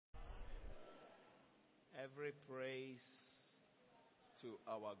Every praise to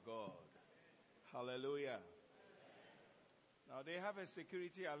our God. Hallelujah. Now they have a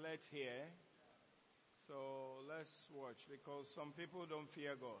security alert here. So let's watch, because some people don't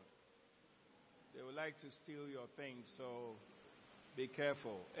fear God. They would like to steal your things, so be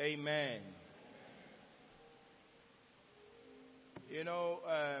careful. Amen. You know,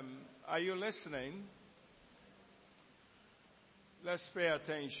 are you listening? Let's pay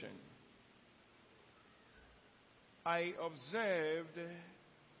attention. I observed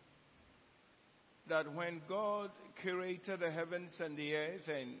that when God created the heavens and the earth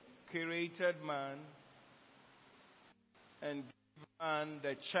and created man and gave man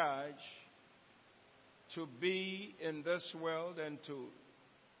the charge to be in this world and to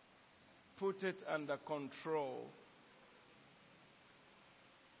put it under control,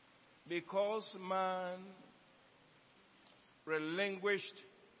 because man relinquished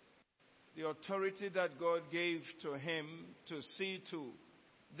the authority that God gave to him to see to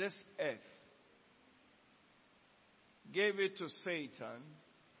this earth, gave it to Satan.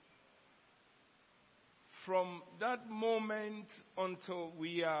 From that moment until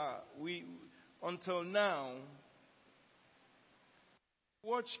until now,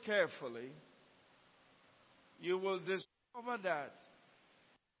 watch carefully, you will discover that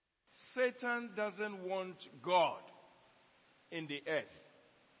Satan doesn't want God in the earth.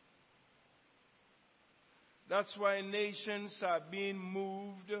 That's why nations are being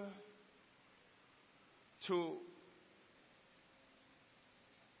moved to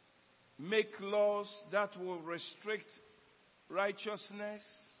make laws that will restrict righteousness,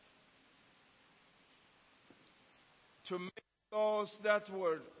 to make laws that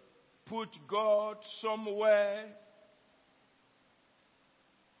will put God somewhere,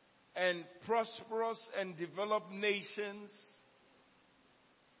 and prosperous and developed nations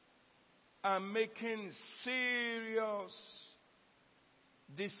are making serious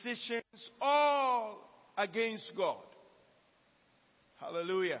decisions all against God.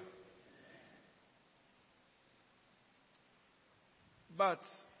 Hallelujah. But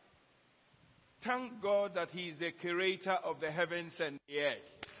thank God that He is the creator of the heavens and the earth.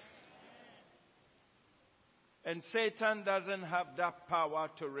 And Satan doesn't have that power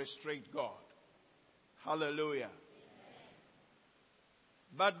to restrict God. Hallelujah.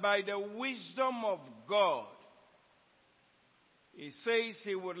 But by the wisdom of God, He says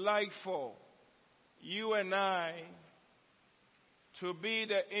He would like for you and I to be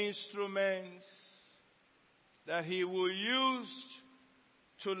the instruments that He will use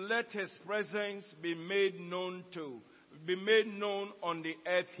to let His presence be made known on the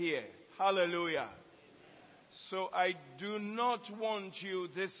earth here. Hallelujah. So I do not want you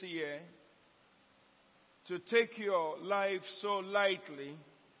this year to take your life so lightly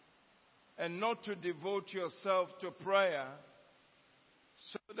and not to devote yourself to prayer,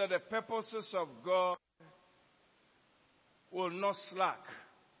 so that the purposes of God will not slack,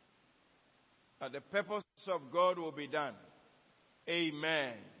 but the purposes of God will be done.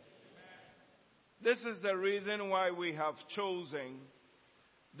 Amen. This is the reason why we have chosen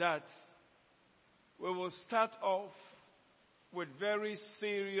that we will start off with very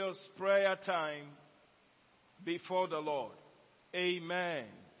serious prayer time before the Lord. Amen.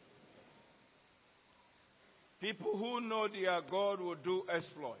 People who know their God will do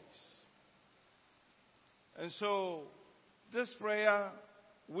exploits. And so, this prayer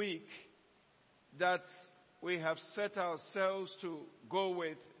week that we have set ourselves to go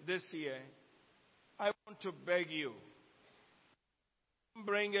with this year, I want to beg you, don't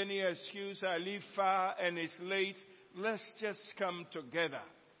bring any excuse. I live far and it's late. Let's just come together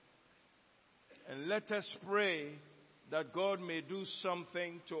and let us pray that God may do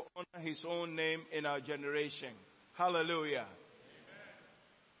something to honor His own name in our generation. Hallelujah.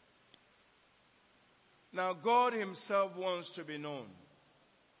 Amen. Now, God Himself wants to be known.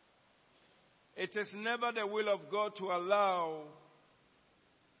 It is never the will of God to allow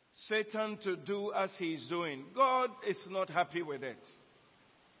Satan to do as he is doing. God is not happy with it.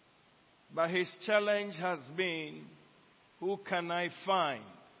 But His challenge has been, who can I find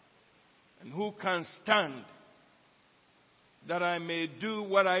and who can stand that I may do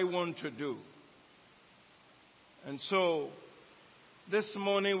what I want to do? And so, this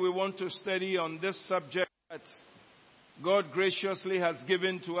morning we want to study on this subject that God graciously has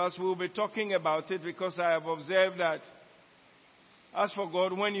given to us. We'll be talking about it because I have observed that as for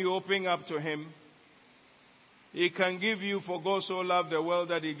God, when you open up to Him, He can give you, for God so loved the world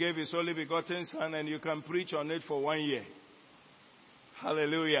that He gave His only begotten Son, and you can preach on it for 1 year.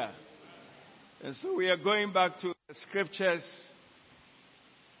 Hallelujah. And so we are going back to the scriptures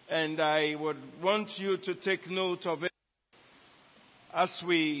And I would want you to take note of it as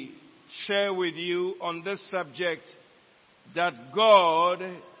we share with you on this subject, that God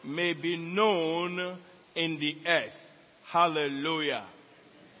may be known in the earth. Hallelujah.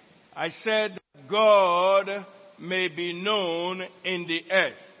 I said God may be known in the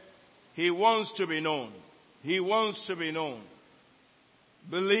earth. He wants to be known. He wants to be known.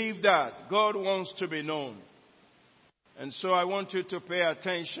 Believe that. God wants to be known. And so I want you to pay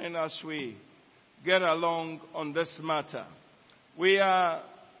attention as we get along on this matter. We are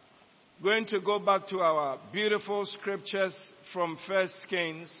going to go back to our beautiful scriptures from 1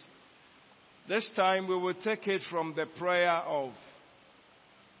 Kings. This time we will take it from the prayer of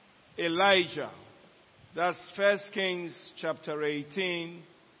Elijah. That's 1 Kings chapter 18,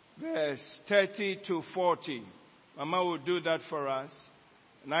 verse 30 to 40. Mama will do that for us.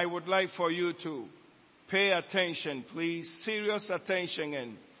 And I would like for you to pay attention, please, serious attention.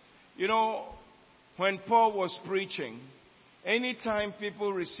 And, you know, when Paul was preaching, anytime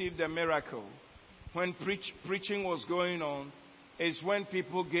people received a miracle, when preaching was going on, is when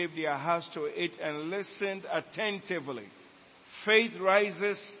people gave their hearts to it and listened attentively. Faith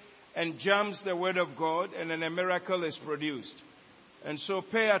rises and jams the word of God, and then a miracle is produced. And so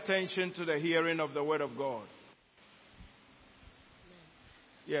pay attention to the hearing of the word of God.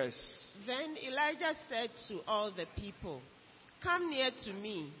 Yes. Then Elijah said to all the people, "Come near to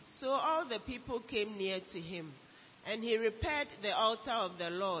me." So all the people came near to him, and he repaired the altar of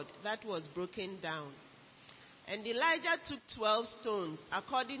the Lord that was broken down. And Elijah took 12 stones,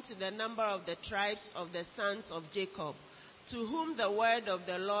 according to the number of the tribes of the sons of Jacob, to whom the word of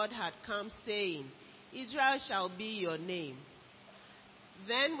the Lord had come, saying, "Israel shall be your name."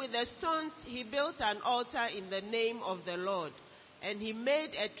 Then with the stones he built an altar in the name of the Lord, and he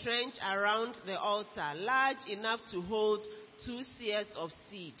made a trench around the altar, large enough to hold 2 seahs of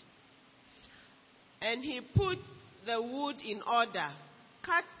seed. And he put the wood in order,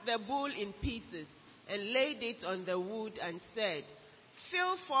 cut the bull in pieces, and laid it on the wood, and said,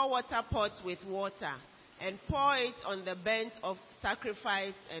 "Fill 4 water pots with water, and pour it on the burnt of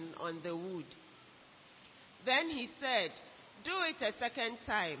sacrifice and on the wood." Then he said, "Do it a second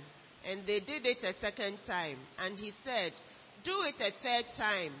time." And they did it a second time. And he said, "Do it a third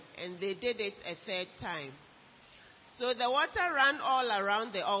time." And they did it a third time. So the water ran all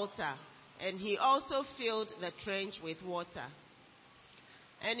around the altar, and he also filled the trench with water.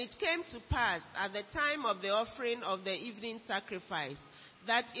 And it came to pass at the time of the offering of the evening sacrifice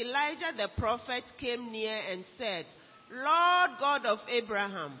that Elijah the prophet came near and said, "Lord God of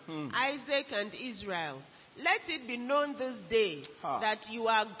Abraham, Isaac, and Israel, let it be known this day that you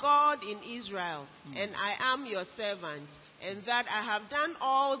are God in Israel, and I am your servant, and that I have done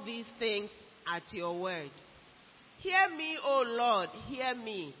all these things at your word. Hear me, O Lord, hear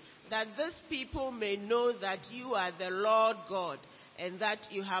me, that this people may know that you are the Lord God, and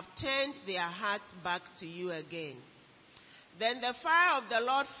that you have turned their hearts back to you again." Then the fire of the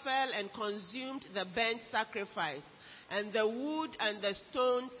Lord fell and consumed the burnt sacrifice, and the wood, and the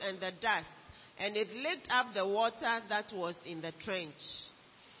stones, and the dust, and it licked up the water that was in the trench.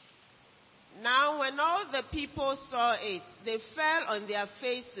 Now when all the people saw it, they fell on their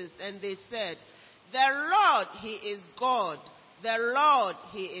faces, and they said, "The Lord, he is God. The Lord,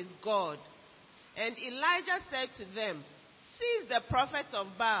 he is God." And Elijah said to them, "Seize the prophets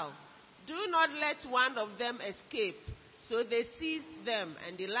of Baal. Do not let one of them escape." So they seized them,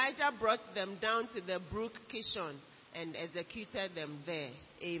 and Elijah brought them down to the brook Kishon and executed them there.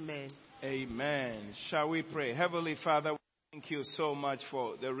 Amen. Amen. Shall we pray? Heavenly Father, we thank you so much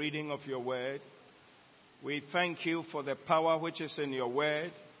for the reading of your word. We thank you for the power which is in your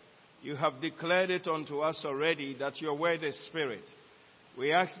word. You have declared it unto us already that your word is spirit.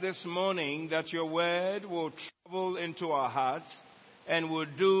 We ask this morning that your word will travel into our hearts and will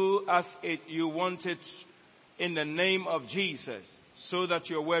do as you want it in the name of Jesus, so that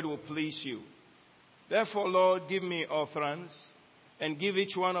your word will please you. Therefore, Lord, give me utterance and give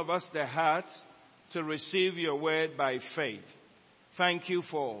each one of us the heart to receive your word by faith. Thank you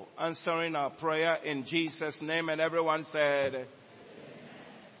for answering our prayer in Jesus' name. And everyone said, Amen.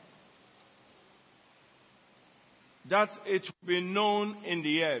 That it will be known in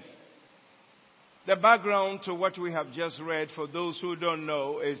the earth. The background to what we have just read, for those who don't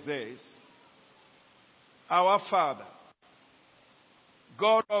know, is this. Our Father,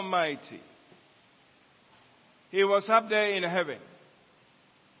 God Almighty, he was up there in heaven,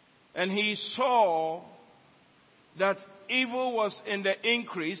 and he saw that evil was in the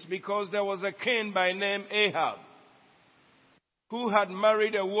increase because there was a king by name Ahab who had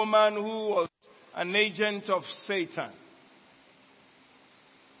married a woman who was an agent of Satan.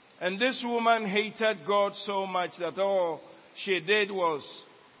 And this woman hated God so much that all she did was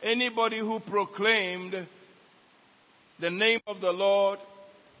anybody who proclaimed the name of the Lord,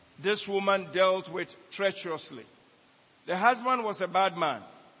 this woman dealt with treacherously. The husband was a bad man,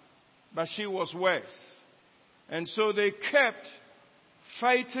 but she was worse. And so they kept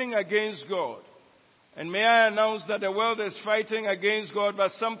fighting against God. And may I announce that the world is fighting against God,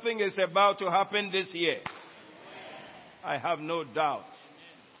 but something is about to happen this year. I have no doubt.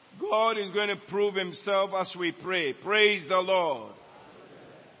 God is going to prove himself as we pray. Praise the Lord.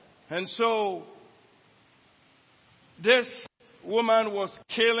 And so, this woman was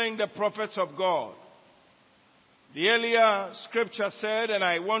killing the prophets of God. The earlier scripture said, and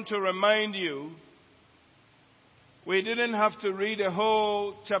I want to remind you, we didn't have to read the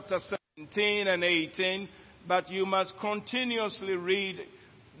whole chapter 17 and 18, but you must continuously read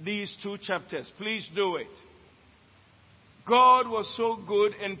these two chapters. Please do it. God was so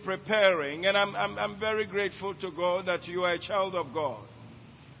good in preparing, and I'm very grateful to God that you are a child of God.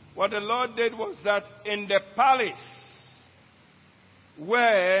 What the Lord did was that in the palace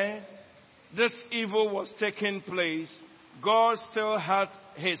where this evil was taking place, God still had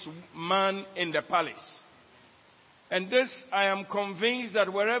his man in the palace. And this, I am convinced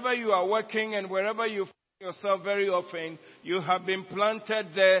that wherever you are working and wherever you find yourself very often, you have been planted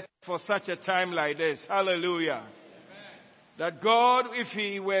there for such a time like this. Hallelujah. Amen. That God, if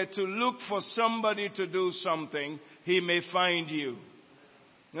he were to look for somebody to do something, he may find you.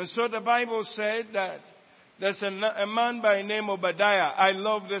 And so the Bible said that there's a man by the name of Obadiah. I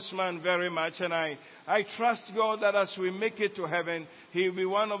love this man very much, and I trust God that as we make it to heaven, he'll be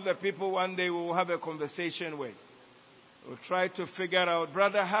one of the people one day we will have a conversation with. We'll try to figure out,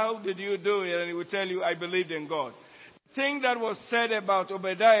 brother, how did you do it? And he will tell you, I believed in God. The thing that was said about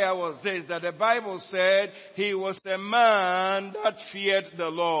Obadiah was this, that the Bible said he was a man that feared the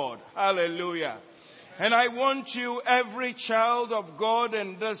Lord. Hallelujah. And I want you, every child of God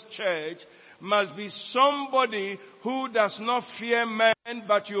in this church, must be somebody who does not fear man,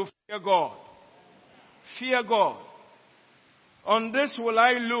 but you fear God. Fear God. On this will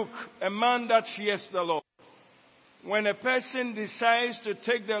I look, a man that fears the Lord. When a person decides to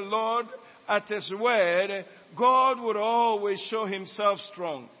take the Lord at his word, God would always show himself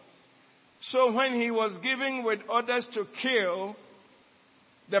strong. So when he was giving with orders to kill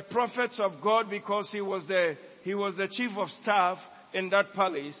the prophets of God, because he was the chief of staff in that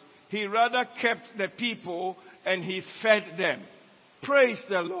palace, he rather kept the people and he fed them. Praise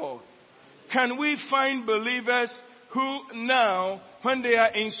the Lord. Can we find believers who now, when they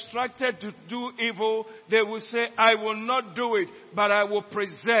are instructed to do evil, they will say, I will not do it, but I will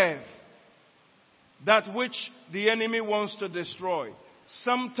preserve that which the enemy wants to destroy.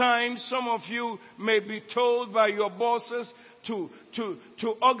 Sometimes some of you may be told by your bosses to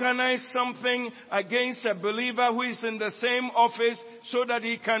organize something against a believer who is in the same office so that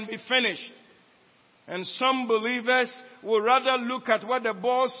he can be finished. And some believers will rather look at what the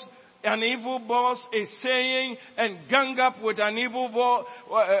boss, an evil boss, is saying and gang up with an evil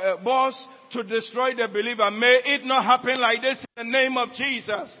boss to destroy the believer. May it not happen like this in the name of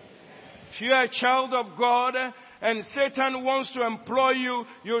Jesus. If you are a child of God and Satan wants to employ you,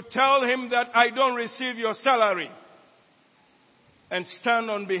 you tell him that I don't receive your salary. And stand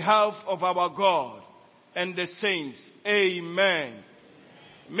on behalf of our God and the saints. Amen.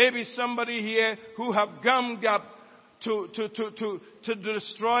 Maybe somebody here who have gummed up to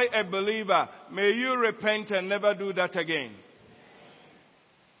destroy a believer. May you repent and never do that again.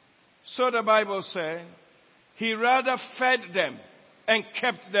 So the Bible said, he rather fed them and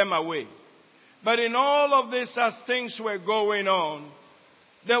kept them away. But in all of this, as things were going on,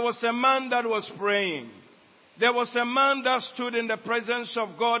 there was a man that was praying. There was a man that stood in the presence of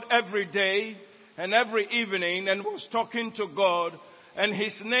God every day and every evening and was talking to God. And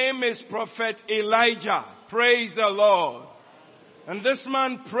his name is Prophet Elijah. Praise the Lord. And this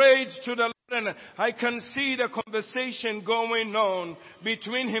man prayed to the Lord, and I can see the conversation going on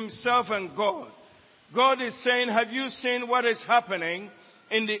between himself and God. God is saying, have you seen what is happening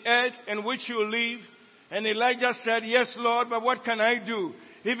in the earth in which you live? And Elijah said, yes, Lord, but what can I do?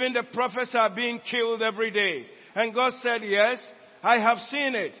 Even the prophets are being killed every day. And God said, yes, I have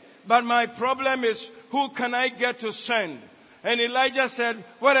seen it. But my problem is, who can I get to send? And Elijah said,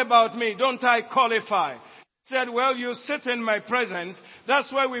 what about me? Don't I qualify? He said, well, you sit in my presence.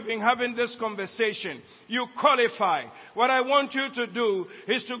 That's why we've been having this conversation. You qualify. What I want you to do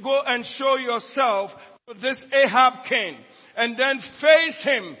is to go and show yourself to this Ahab king. And then face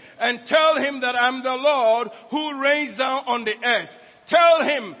him and tell him that I'm the Lord who rains down on the earth. Tell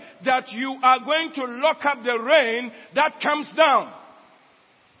him that you are going to lock up the rain that comes down.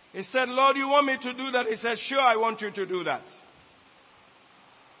 He said, Lord, you want me to do that? He said, sure, I want you to do that.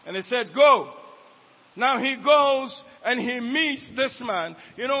 And he said, go. Now he goes and he meets this man.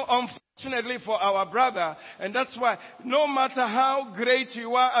 You know, unfortunately for our brother, and that's why no matter how great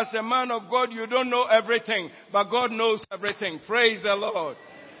you are as a man of God, you don't know everything, but God knows everything. Praise the Lord.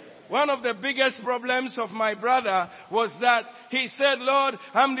 One of the biggest problems of my brother was that he said, Lord,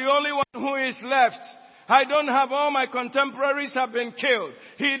 I'm the only one who is left. I don't have all my contemporaries have been killed.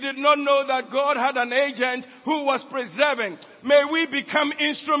 He did not know that God had an agent who was preserving. May we become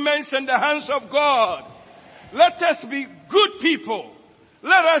instruments in the hands of God. Let us be good people.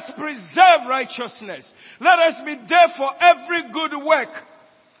 Let us preserve righteousness. Let us be there for every good work.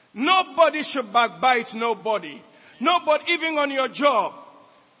 Nobody should backbite nobody. Nobody, even on your job.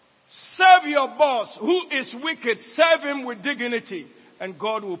 Serve your boss who is wicked. Serve him with dignity. And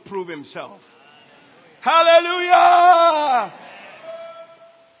God will prove himself. Hallelujah!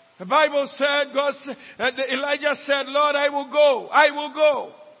 The Bible said, Elijah said, Lord, I will go. I will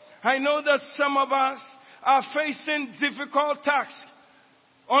go. I know that some of us are facing difficult tasks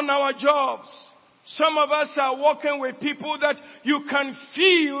on our jobs. Some of us are working with people that you can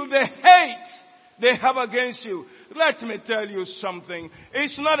feel the hate they have against you. Let me tell you something.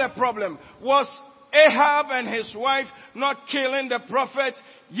 It's not a problem. Was Ahab and his wife not killing the prophet?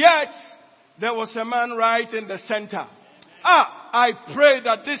 Yet there was a man right in the center. I pray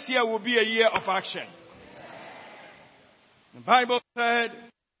that this year will be a year of action. The Bible said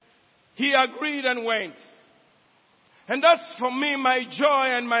he agreed and went. And that's for me my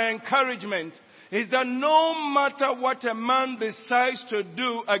joy and my encouragement is that no matter what a man decides to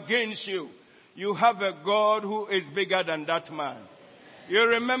do against you, you have a God who is bigger than that man. You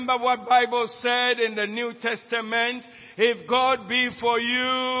remember what Bible said in the New Testament? If God be for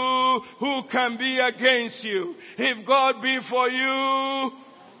you, who can be against you? If God be for you,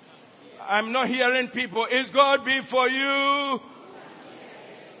 I'm not hearing people. Is God be for you?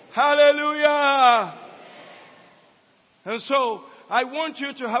 Hallelujah. And so, I want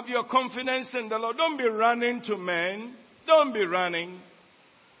you to have your confidence in the Lord. Don't be running to men. Don't be running.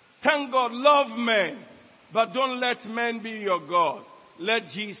 Thank God, love men. But don't let men be your God. Let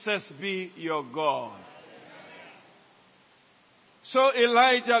Jesus be your God. So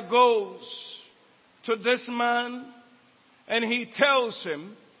Elijah goes to this man and he tells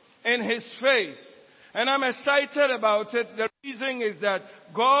him in his face, and I'm excited about it. The reason is that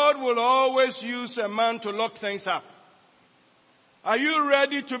God will always use a man to lock things up. Are you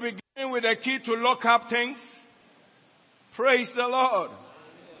ready to begin with a key to lock up things? Praise the Lord.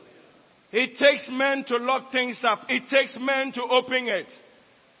 It takes men to lock things up. It takes men to open it.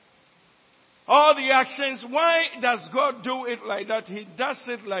 All the actions, why does God do it like that? He does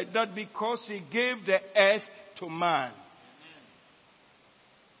it like that because He gave the earth to man.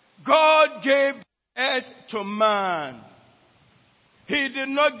 God gave the earth to man. He did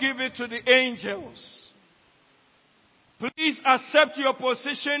not give it to the angels. Please accept your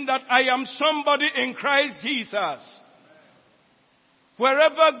position that I am somebody in Christ Jesus.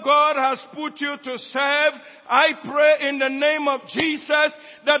 Wherever God has put you to serve, I pray in the name of Jesus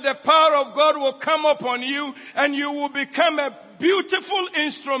that the power of God will come upon you and you will become a beautiful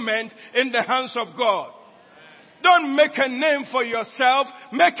instrument in the hands of God. Don't make a name for yourself.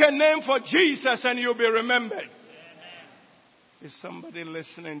 Make a name for Jesus and you'll be remembered. Is somebody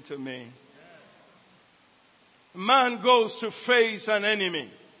listening to me? Man goes to face an enemy.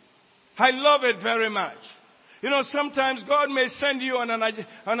 I love it very much. You know, sometimes God may send you on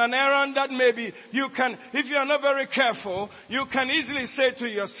an errand that maybe you can, if you are not very careful, you can easily say to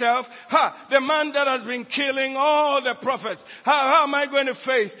yourself, the man that has been killing all the prophets, how am I going to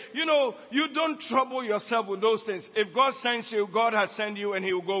face? You know, you don't trouble yourself with those things. If God sends you, God has sent you and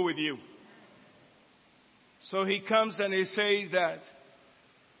He will go with you. So He comes and He says that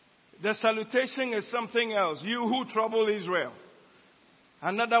the salutation is something else. You who trouble Israel.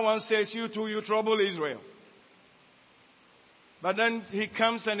 Another one says, you too, you trouble Israel. But then he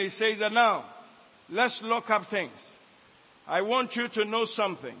comes and he says that now, let's lock up things. I want you to know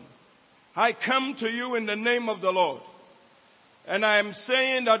something. I come to you in the name of the Lord. And I am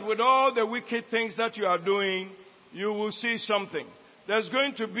saying that with all the wicked things that you are doing, you will see something. There's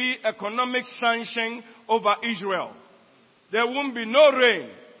going to be economic sanction over Israel. There won't be no rain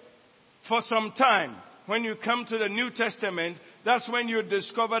for some time. When you come to the New Testament, that's when you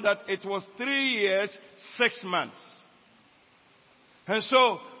discover that it was 3 years, 6 months. And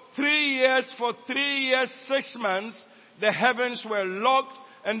so, 3 years, for 3 years, 6 months, the heavens were locked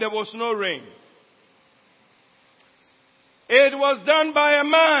and there was no rain. It was done by a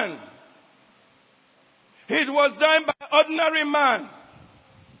man. It was done by an ordinary man.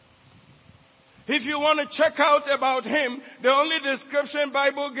 If you want to check out about him, the only description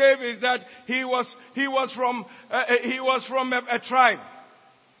Bible gave is that he was from a tribe,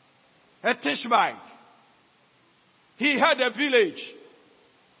 a Tishbite. He had a village.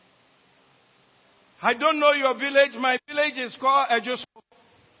 I don't know your village. My village is called Ejus.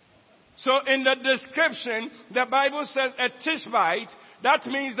 So in the description, the Bible says a Tishbite. That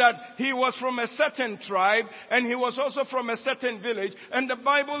means that he was from a certain tribe and he was also from a certain village. And the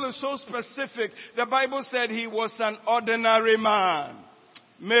Bible is so specific. The Bible said he was an ordinary man.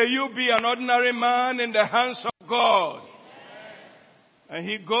 May you be an ordinary man in the hands of God. And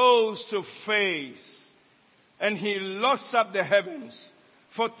he goes to face and he locks up the heavens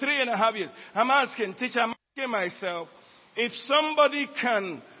for 3.5 years. I'm asking myself, if somebody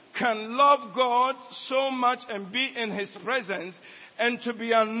can love God so much and be in his presence and to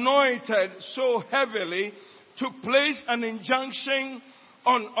be anointed so heavily to place an injunction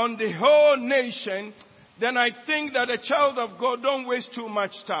on the whole nation, then I think that a child of God, don't waste too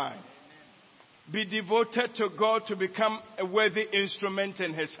much time. Be devoted to God to become a worthy instrument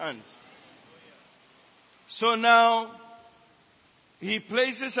in his hands. So now, he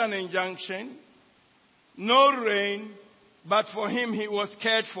places an injunction, no rain, but for him he was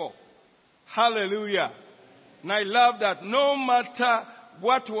cared for. Hallelujah. And I love that no matter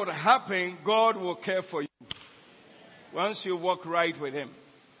what would happen, God will care for you. Once you walk right with him.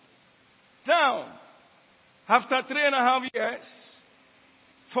 Now, after 3.5 years,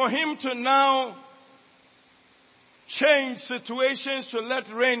 for him to now change situations to let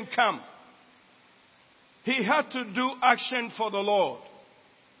rain come, he had to do action for the Lord.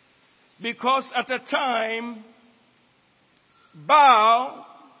 Because at the time, Baal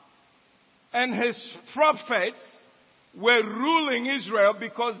and his prophets were ruling Israel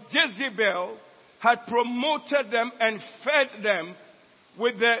because Jezebel had promoted them and fed them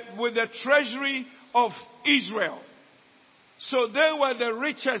with the treasury of Israel. So they were the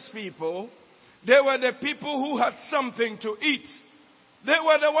richest people. They were the people who had something to eat. They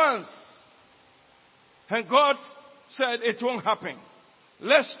were the ones. And God said, it won't happen.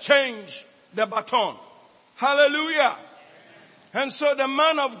 Let's change the baton. Hallelujah. And so the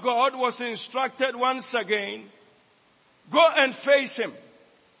man of God was instructed once again, go and face him.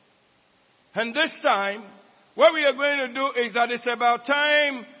 And this time, what we are going to do is that it's about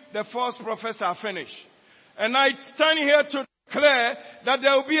time the false prophets are finished. And I stand here to declare that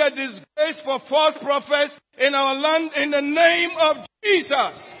there will be a disgrace for false prophets in our land in the name of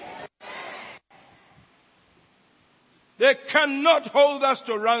Jesus. They cannot hold us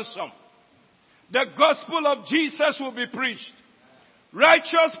to ransom. The gospel of Jesus will be preached.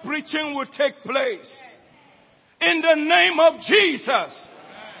 Righteous preaching will take place. In the name of Jesus.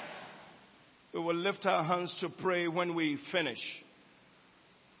 We will lift our hands to pray when we finish.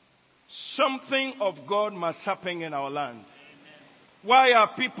 Something of God must happen in our land. Why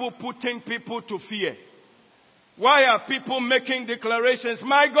are people putting people to fear? Why are people making declarations?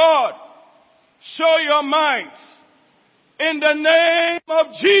 My God, show your might. In the name of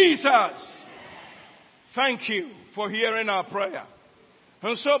Jesus. Thank you for hearing our prayer.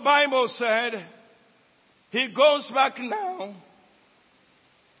 And so Bible said, he goes back now.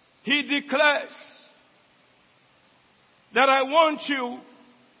 He declares that I want you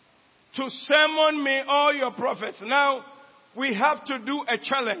to summon me all your prophets. Now, we have to do a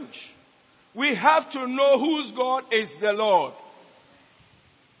challenge. We have to know whose God is the Lord.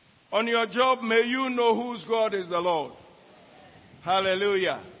 On your job, may you know whose God is the Lord.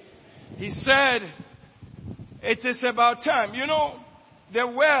 Hallelujah. He said, it is about time. You know, the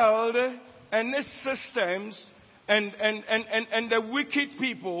world and its systems and the wicked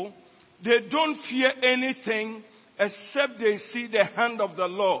people, they don't fear anything except they see the hand of the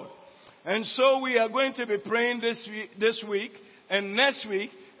Lord. And so we are going to be praying this week and next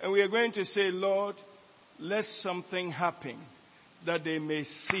week, and we are going to say, Lord, let something happen that they may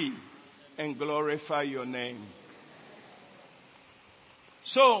see and glorify your name.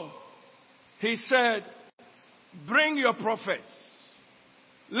 So, he said, bring your prophets.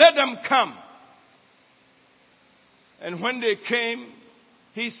 Let them come. And when they came,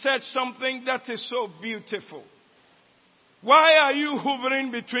 he said something that is so beautiful. Why are you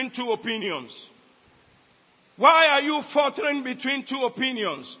hovering between two opinions? Why are you faltering between two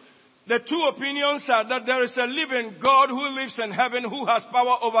opinions? The two opinions are that there is a living God who lives in heaven who has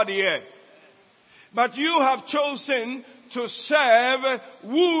power over the earth. But you have chosen to serve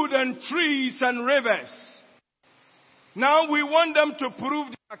wood and trees and rivers. Now we want them to prove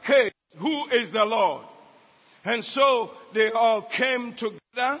their case. Who is the Lord? And so they all came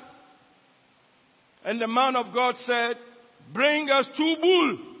together. And the man of God said, bring us 2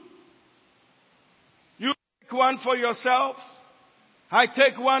 bulls. one for yourself. I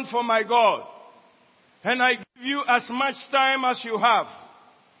take one for my God. And I give you as much time as you have.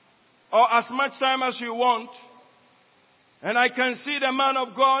 Or as much time as you want. And I can see the man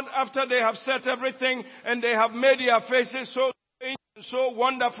of God, after they have set everything and they have made their faces so strange and so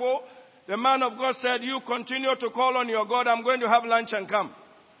wonderful, the man of God said, you continue to call on your God. I'm going to have lunch and come.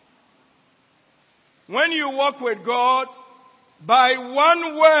 When you walk with God, by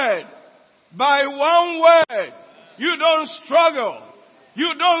one word, you don't struggle.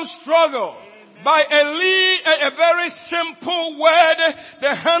 You don't struggle. By a very simple word,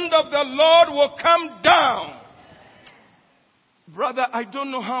 the hand of the Lord will come down. Brother, I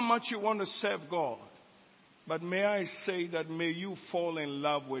don't know how much you want to serve God, but may I say that may you fall in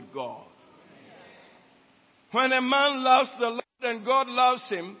love with God. When a man loves the Lord and God loves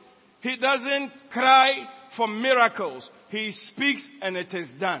him, he doesn't cry for miracles. He speaks and it is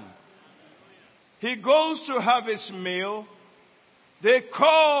done. He goes to have his meal. They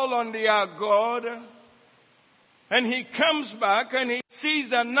call on their God. And he comes back and he sees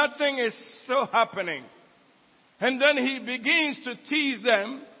that nothing is so happening. And then he begins to tease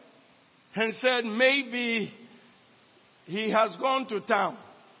them and said, maybe he has gone to town.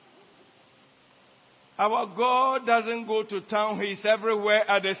 Our God doesn't go to town. He's everywhere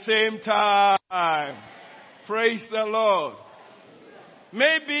at the same time. Praise the Lord.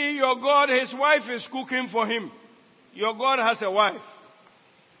 Maybe your God, his wife is cooking for him. Your God has a wife.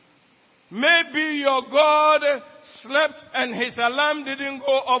 Maybe your God slept and his alarm didn't go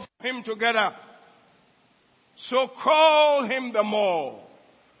off for him to get up. So call him the more.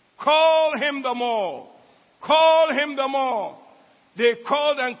 Call him the more. Call him the more. They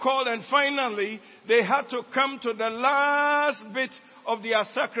called and finally they had to come to the last bit of their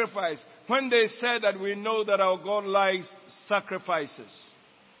sacrifice when they said that we know that our God likes sacrifices.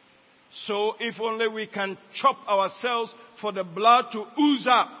 So if only we can chop ourselves for the blood to ooze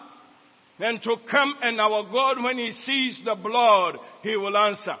up, then to come and our God, when he sees the blood, he will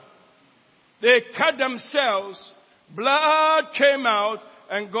answer. They cut themselves, blood came out,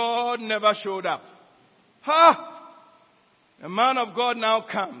 and God never showed up. The man of God now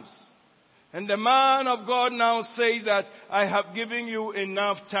comes. And the man of God now says that I have given you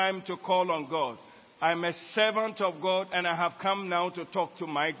enough time to call on God. I'm a servant of God and I have come now to talk to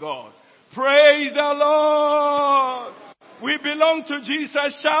my God. Praise the Lord. We belong to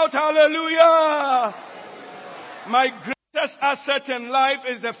Jesus. Shout hallelujah. My greatest asset in life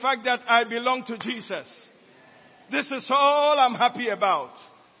is the fact that I belong to Jesus. This is all I'm happy about.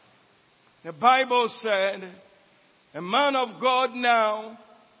 The Bible said, a man of God now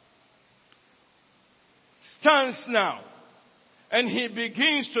stands now and he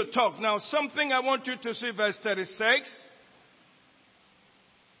begins to talk. Now something I want you to see, verse 36.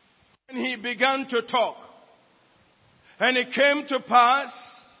 And he began to talk. And it came to pass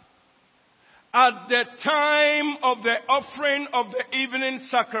at the time of the offering of the evening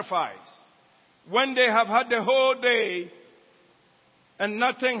sacrifice, when they have had the whole day and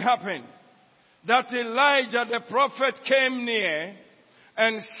nothing happened, that Elijah the prophet came near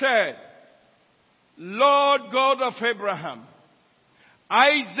and said, Lord God of Abraham,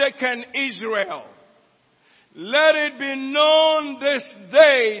 Isaac and Israel, let it be known this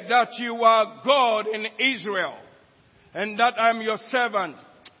day that you are God in Israel and that I'm your servant.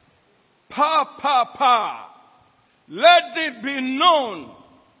 Let it be known.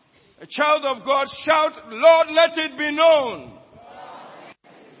 A child of God shout, Lord, let it be known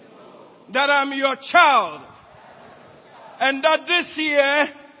that I'm your child and that this year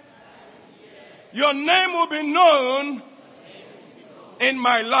your name will be known in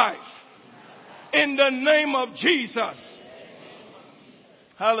my life. In the name of Jesus.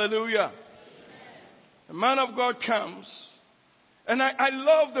 Hallelujah. The man of God comes. And I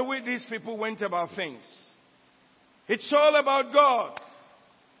love the way these people went about things. It's all about God.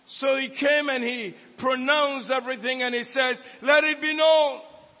 So he came and he pronounced everything and he says, let it be known.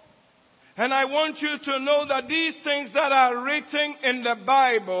 And I want you to know that these things that are written in the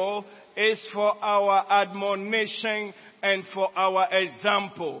Bible is for our admonition and for our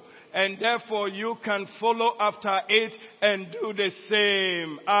example. And therefore you can follow after it and do the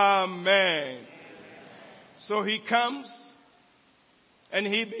same. Amen. So he comes and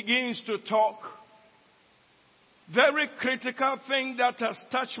he begins to talk. Very critical thing that has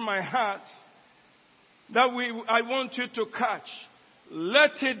touched my heart that I want you to catch.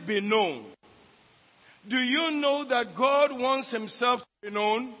 Let it be known. Do you know that God wants himself to be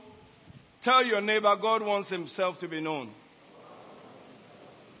known? Tell your neighbor, God wants himself to be known.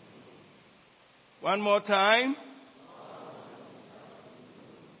 One more time.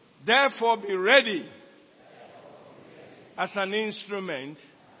 Therefore be ready as an instrument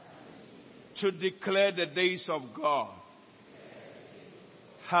to declare the days of God.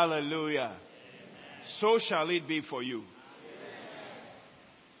 Hallelujah. So shall it be for you.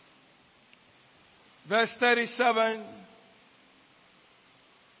 Verse 37.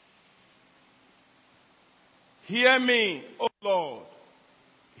 Hear me, O Lord,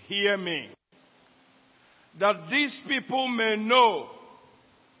 hear me, that these people may know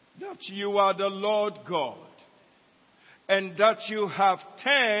that you are the Lord God, and that you have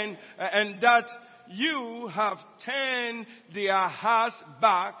turned their hearts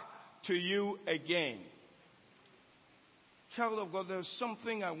back to you again. Child of God, there's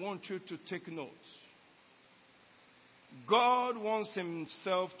something I want you to take note. God wants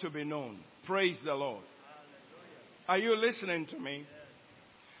himself to be known. Praise the Lord. Are you listening to me?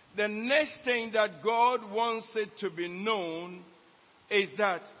 The next thing that God wants it to be known is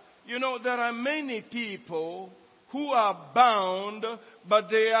that, there are many people who are bound, but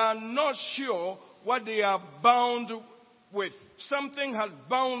they are not sure what they are bound with. Something has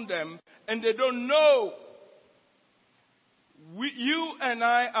bound them, and they don't know. You and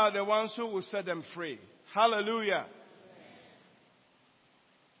I are the ones who will set them free. Hallelujah.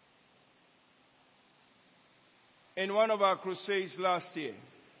 In one of our crusades last year,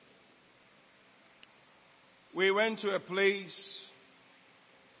 we went to a place.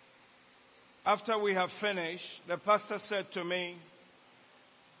 After we have finished, the pastor said to me,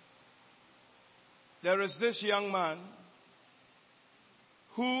 there is this young man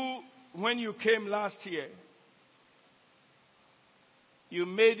who, when you came last year, you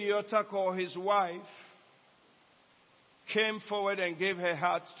made the altar call. His wife came forward and gave her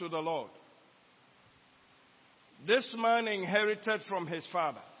heart to the Lord. This man inherited from his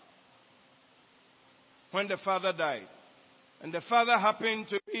father when the father died. And the father happened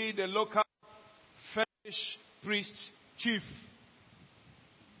to be the local fetish priest chief.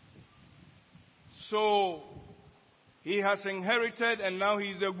 So he has inherited, and now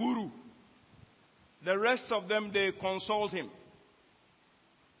he's the guru. The rest of them, they consult him.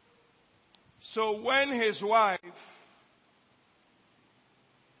 So when his wife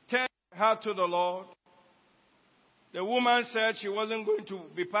turned her to the Lord, the woman said she wasn't going to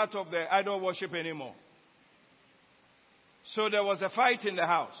be part of the idol worship anymore. So there was a fight in the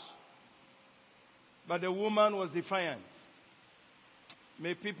house. But the woman was defiant.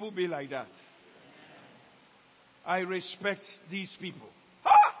 May people be like that. I respect these people.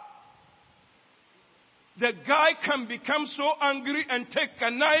 Ha! The guy can become so angry and take a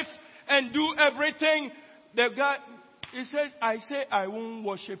knife and do everything. The guy, he says, I won't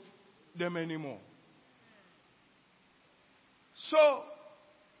worship them anymore. So,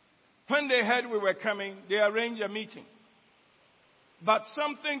 when they heard we were coming, they arranged a meeting. But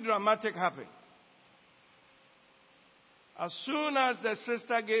something dramatic happened. As soon as the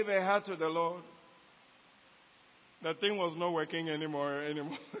sister gave her heart to the Lord, the thing was not working anymore.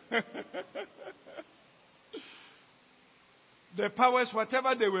 The powers,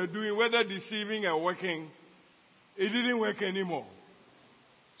 whatever they were doing, whether deceiving or working, it didn't work anymore.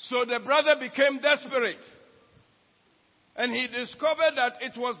 So the brother became desperate. And he discovered that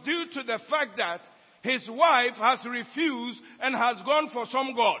it was due to the fact that his wife has refused and has gone for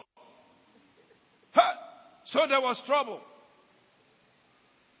some god. So there was trouble.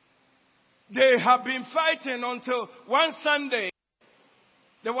 They have been fighting until one Sunday,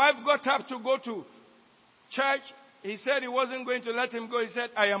 the wife got up to go to church. He said he wasn't going to let him go. He said,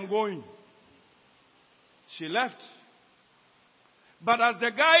 I am going. She left. But as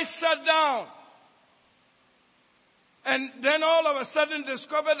the guy sat down, and then all of a sudden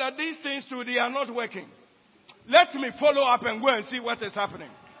discovered that these things too, they are not working. Let me follow up and go and see what is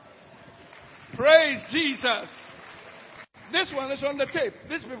happening. Praise Jesus. This one is on the tape.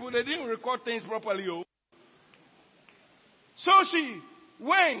 These people, they didn't record things properly. So she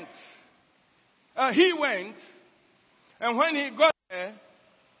went. He went. And when he got there,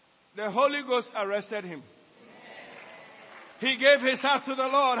 the Holy Ghost arrested him. He gave his heart to the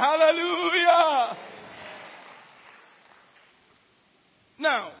Lord. Hallelujah.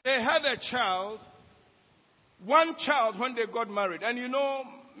 Now, they had a child, one child when they got married. And you know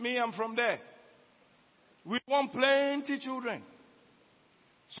me, I'm from there. We want plenty children.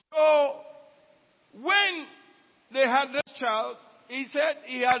 So, when they had this child, he said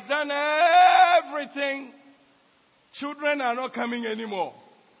he has done everything. Children are not coming anymore.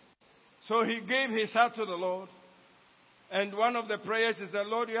 So he gave his heart to the Lord. And one of the prayers is that,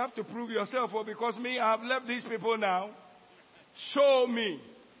 Lord, you have to prove yourself. Or because me, I have left these people now. Show me.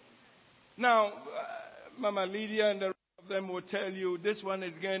 Now, Mama Lydia and the rest of them will tell you, this one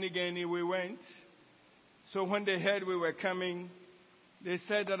is Gani. We went. So when they heard we were coming, they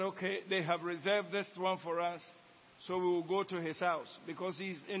said that, okay, they have reserved this one for us, so we will go to his house. Because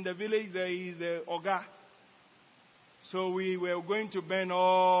he's in the village there, he's the Oga. So we were going to burn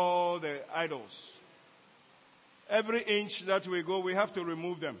all the idols. Every inch that we go, we have to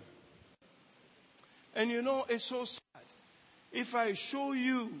remove them. And you know, it's so sad. If I show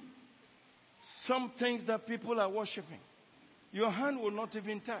you some things that people are worshiping, your hand will not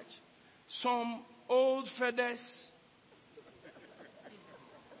even touch. Some old feathers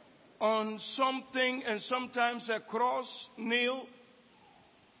on something, and sometimes a cross, nail.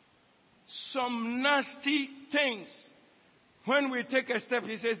 Some nasty things. When we take a step,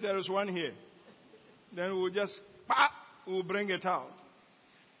 he says there is one here. Then we'll just, we'll bring it out.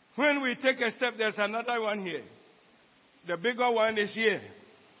 When we take a step, there's another one here. The bigger one is here.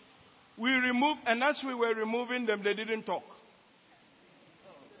 We remove, and as we were removing them, they didn't talk.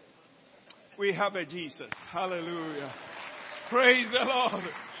 We have a Jesus. Hallelujah. Praise the Lord.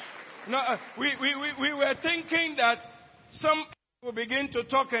 Now, we were thinking that some will begin to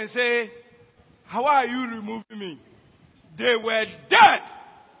talk and say, how are you removing me? They were dead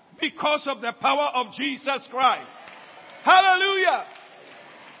because of the power of Jesus Christ. Hallelujah.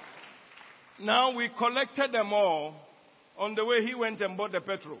 Now we collected them all. On the way he went and bought the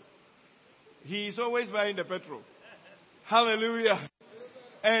petrol. He is always buying the petrol. Hallelujah.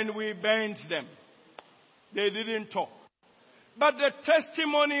 And we burned them. They didn't talk. But the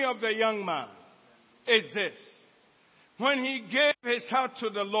testimony of the young man is this. When he gave his heart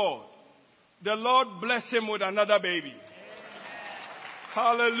to the Lord blessed him with another baby.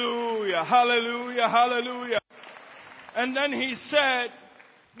 Hallelujah, hallelujah, hallelujah. And then he said,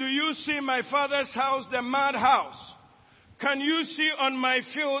 do you see my father's house, the mad house? Can you see on my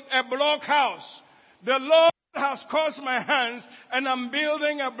field a block house? The Lord has caused my hands and I'm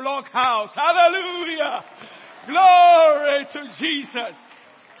building a block house. Hallelujah. Glory to Jesus.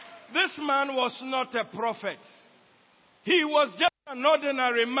 This man was not a prophet. He was just an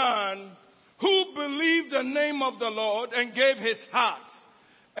ordinary man who believed the name of the Lord and gave his heart.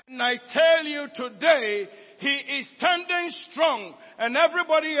 And I tell you today, he is standing strong and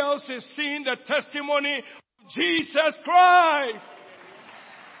everybody else is seeing the testimony of Jesus Christ.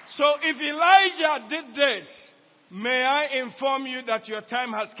 So if Elijah did this, may I inform you that your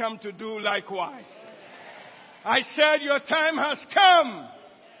time has come to do likewise. I said your time has come.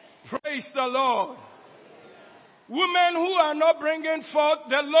 Praise the Lord. Women who are not bringing forth,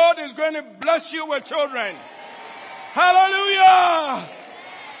 the Lord is going to bless you with children. Hallelujah.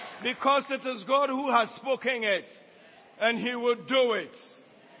 Because it is God who has spoken it. And He will do it.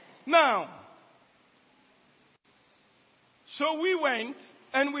 Now, so we went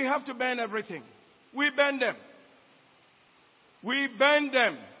and we have to burn everything. We burn them. We burn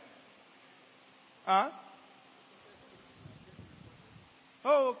them. Huh?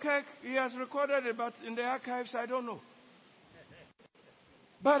 Oh, okay, he has recorded it, but in the archives, I don't know.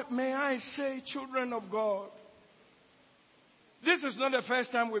 But may I say, children of God, this is not the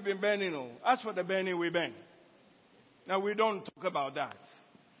first time we've been burning. As for the burning, we burn. Now, we don't talk about that.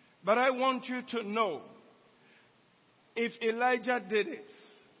 But I want you to know, if Elijah did it,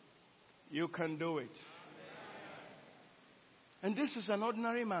 you can do it. And this is an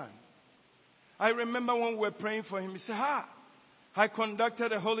ordinary man. I remember when we were praying for him, he said, I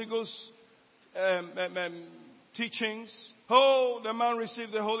conducted the Holy Ghost teachings. Oh, the man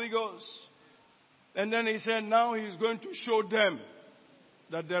received the Holy Ghost. And then he said, now he's going to show them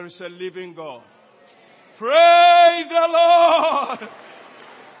that there is a living God. Praise the Lord.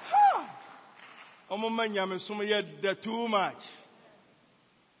 Too much.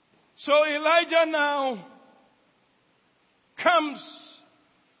 So Elijah now comes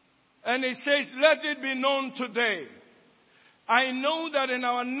and he says, let it be known today. I know that in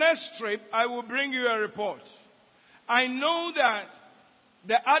our next trip, I will bring you a report. I know that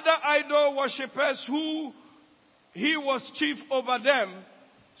the other idol worshippers who he was chief over them,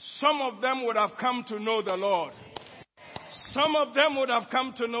 some of them would have come to know the Lord. Some of them would have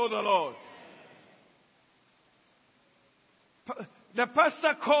come to know the Lord. The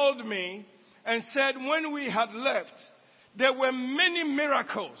pastor called me and said when we had left, there were many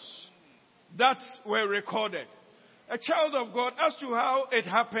miracles that were recorded. A child of God, as to how it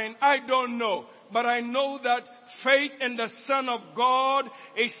happened, I don't know. But I know that faith in the Son of God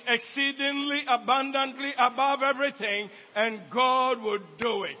is exceedingly abundantly above everything, and God will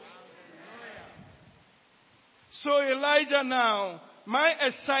do it. So Elijah now, my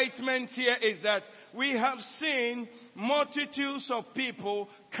excitement here is that we have seen multitudes of people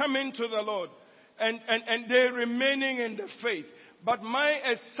coming to the Lord and they remaining in the faith. But my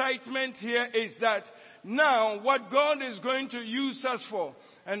excitement here is that now what God is going to use us for.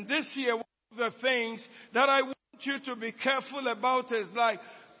 And this year, one of the things that I want you to be careful about is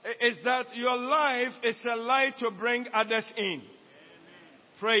that your life is a light to bring others in. Amen.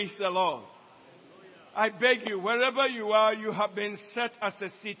 Praise the Lord. I beg you, wherever you are, you have been set as a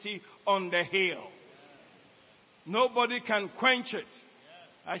city on the hill. Nobody can quench it.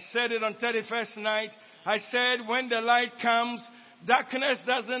 I said it on 31st night. I said when the light comes, darkness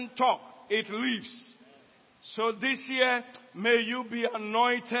doesn't talk, it leaves. So this year, may you be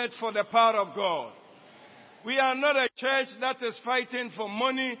anointed for the power of God. We are not a church that is fighting for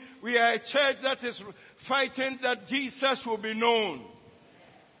money. We are a church that is fighting that Jesus will be known.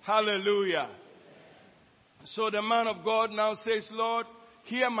 Hallelujah. So the man of God now says, Lord,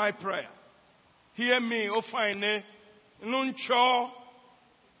 hear my prayer. Hear me, O fine. Nuncho.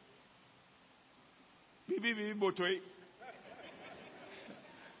 Bibi botoi.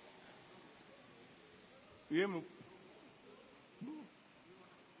 Yemo.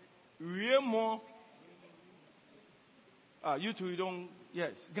 You two, you don't.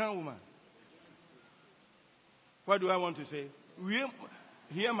 Yes, Ghana woman. What do I want to say?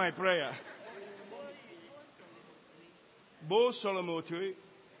 Hear my prayer. Bo Solomotui.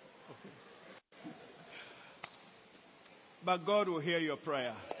 But God will hear your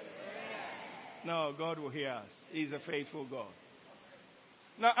prayer. No, God will hear us. He's a faithful God.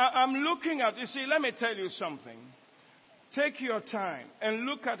 Now, I'm looking at, you see, let me tell you something. Take your time and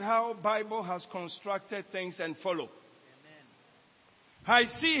look at how Bible has constructed things and follow. I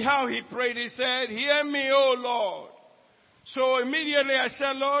see how he prayed. He said, hear me, O Lord. So immediately I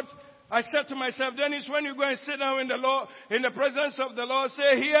said, Lord, I said to myself, Dennis, when you go and sit down in the presence of the Lord,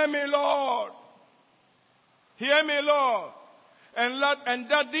 say, hear me, Lord. Hear me, Lord. And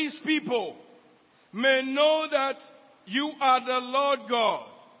that these people may know that you are the Lord God.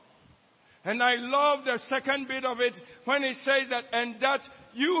 And I love the second bit of it when he says that, and that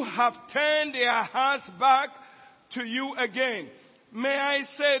you have turned their hearts back to you again. May I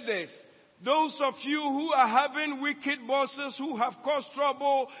say this? Those of you who are having wicked bosses who have caused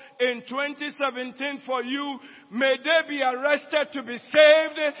trouble in 2017 for you, may they be arrested to be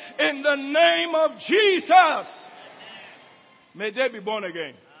saved in the name of Jesus. May they be born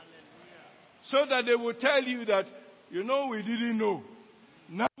again. So that they will tell you that, you know, we didn't know.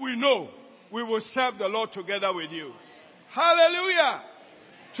 Now we know. We will serve the Lord together with you. Hallelujah.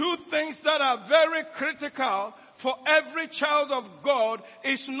 Two things that are very critical for every child of God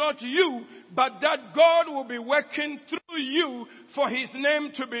is not you, but that God will be working through you for His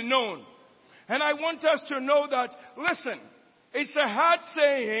name to be known. And I want us to know that, listen, it's a hard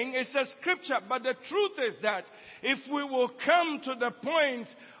saying, it's a scripture, but the truth is that if we will come to the point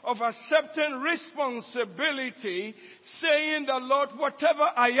of accepting responsibility, saying the Lord, whatever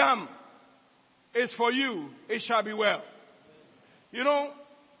I am is for you, it shall be well. You know,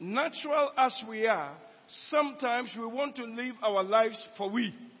 natural as we are, sometimes we want to live our lives for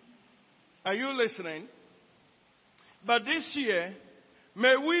we. Are you listening? But this year,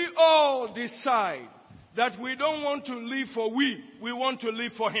 may we all decide that we don't want to live for we want to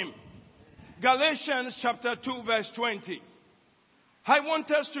live for Him. Galatians chapter 2 verse 20. I want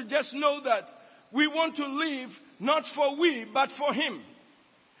us to just know that we want to live not for we, but for Him.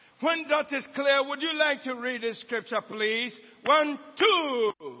 When that is clear, would you like to read the scripture, please? 1,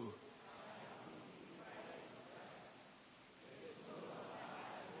 2.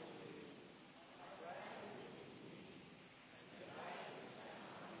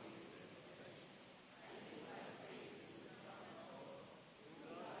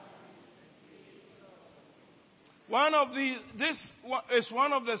 This is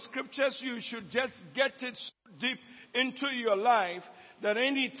one of the scriptures you should just get it so deep into your life that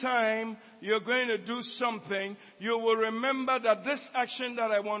any time you're going to do something, you will remember that this action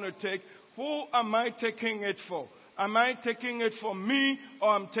that I want to take, who am I taking it for? Am I taking it for me or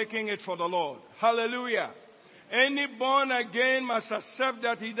I'm taking it for the Lord? Hallelujah. Any born again must accept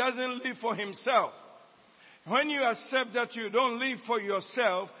that he doesn't live for himself. When you accept that you don't live for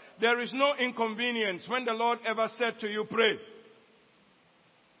yourself, there is no inconvenience when the Lord ever said to you, pray.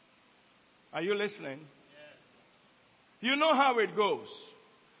 Are you listening? Yes. You know how it goes.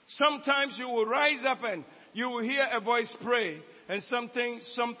 Sometimes you will rise up and you will hear a voice pray, and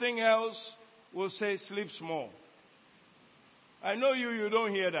something else will say, sleep small. I know you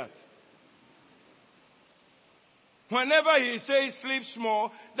don't hear that. Whenever he says sleep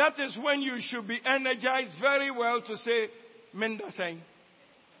small, that is when you should be energized very well to say, Mendaseng.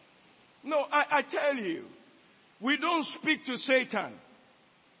 No, I tell you, we don't speak to Satan.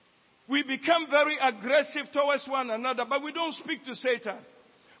 We become very aggressive towards one another, but we don't speak to Satan.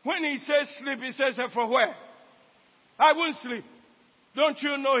 When he says sleep, he says, for where? I won't sleep. Don't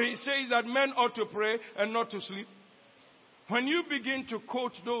you know he says that men ought to pray and not to sleep? When you begin to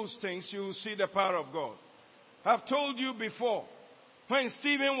quote those things, you will see the power of God. I've told you before, when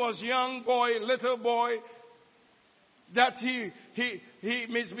Stephen was young boy, little boy, that he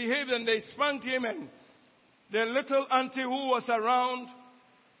misbehaved and they spanked him, and the little auntie who was around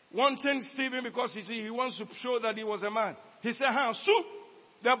wanting Stephen because he wants to show that he was a man. He said, soup.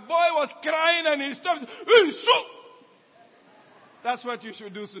 The boy was crying and he stopped. Soup. That's what you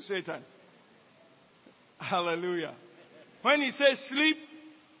should do to Satan. Hallelujah. When he says sleep,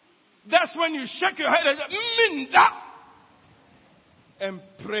 that's when you shake your head and say, Minda, and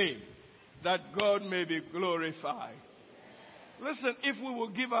pray that God may be glorified. Listen, if we will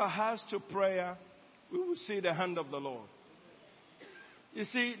give our hearts to prayer, we will see the hand of the Lord. You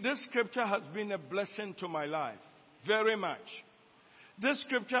see, this scripture has been a blessing to my life. Very much. This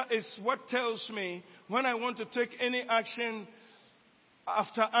scripture is what tells me when I want to take any action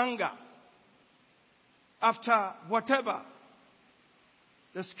after anger, after whatever.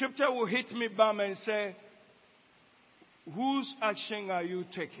 The scripture will hit me bam and say, whose action are you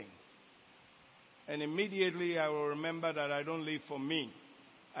taking? And immediately I will remember that I don't live for me.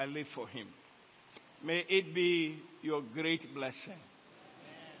 I live for Him. May it be your great blessing.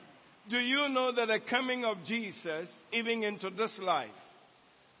 Do you know that the coming of Jesus, even into this life,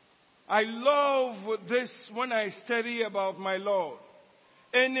 I love this when I study about my Lord.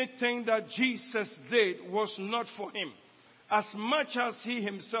 Anything that Jesus did was not for Him. As much as He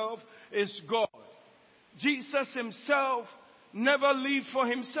Himself is God. Jesus Himself never lived for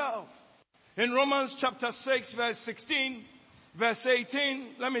Himself. In Romans chapter 6, verse 16, verse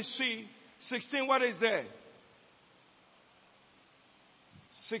 18, let me see. 16, what is there?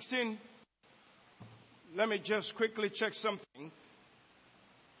 16. Let me just quickly check something.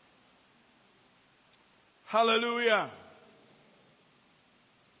 Hallelujah.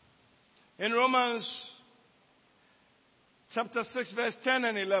 In Romans chapter 6, verse 10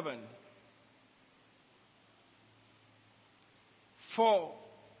 and 11. For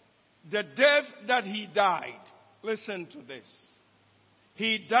the death that He died, listen to this.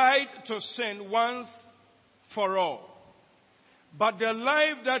 He died to sin once for all. But the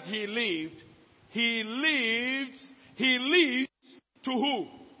life that He lived to who?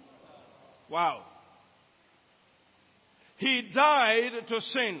 Wow. He died to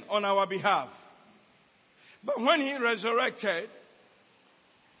sin on our behalf. But when He resurrected,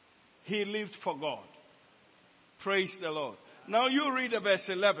 He lived for God. Praise the Lord. Now you read verse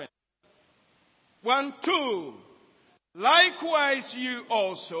 11. 1, 2. Likewise you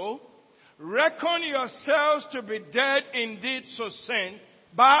also reckon yourselves to be dead indeed to sin,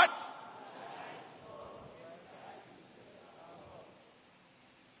 but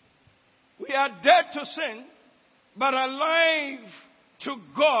we are dead to sin, but alive to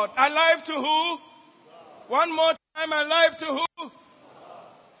God. Alive to who? God. One more time, alive to who? God.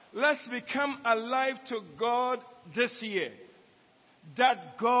 Let's become alive to God this year,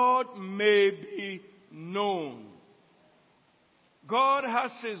 that God may be known. God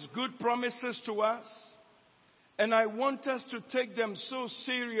has His good promises to us, and I want us to take them so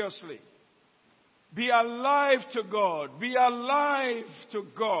seriously. Be alive to God. Be alive to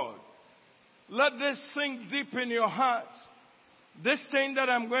God. Let this sink deep in your heart. This thing that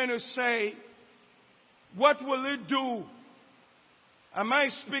I'm going to say, what will it do? Am I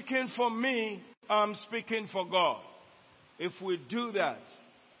speaking for me? Or I'm speaking for God. If we do that,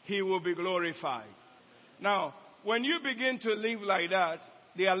 He will be glorified. Now, when you begin to live like that,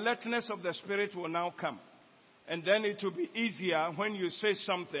 the alertness of the Spirit will now come. And then it will be easier when you say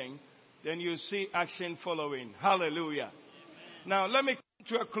something, then you see action following. Hallelujah. Amen. Now, let me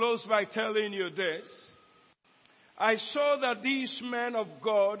come to a close by telling you this. I saw that these men of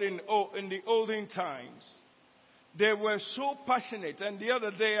God in the olden times, they were so passionate. And the other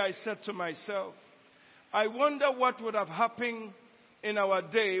day I said to myself, I wonder what would have happened in our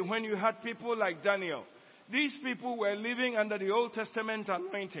day when you had people like Daniel. These people were living under the Old Testament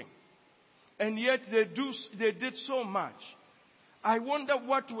anointing. And yet they did so much. I wonder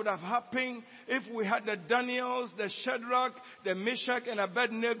what would have happened if we had the Daniels, the Shadrach, the Meshach, and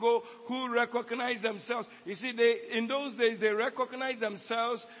Abednego who recognized themselves. You see, in those days, they recognized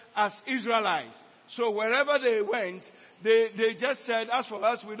themselves as Israelites. So wherever they went, they just said, as for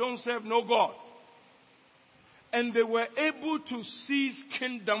us, we don't serve no God. And they were able to seize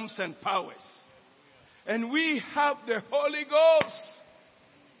kingdoms and powers. And we have the Holy Ghost.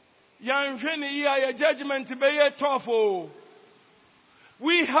 Judgment be tough.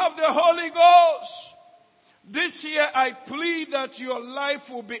 We have the Holy Ghost. This year I plead that your life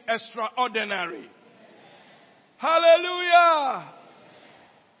will be extraordinary. Hallelujah.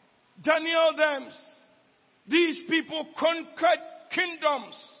 Daniel Dems. These people conquered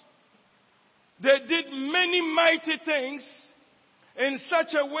kingdoms. They did many mighty things in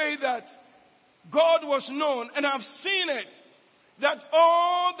such a way that God was known. And I've seen it. That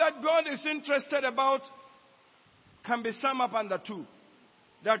all that God is interested about can be summed up under two.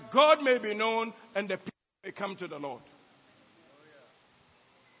 That God may be known and the people may come to the Lord.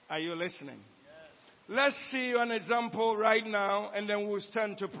 Are you listening? Yes. Let's see an example right now, and then we'll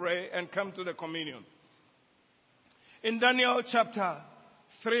stand to pray and come to the communion. In Daniel chapter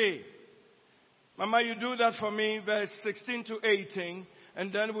 3. Mama, you do that for me, verse 16 to 18,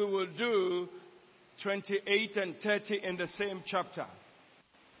 and then we will do 28 and 30 in the same chapter.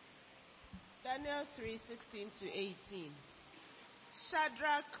 Daniel 3:16 to 18.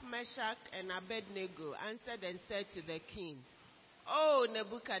 Shadrach, Meshach, and Abednego answered and said to the king, "O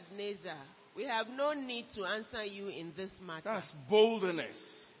Nebuchadnezzar, we have no need to answer you in this matter." That's boldness.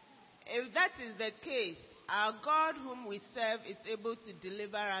 If that is the case, our God whom we serve is able to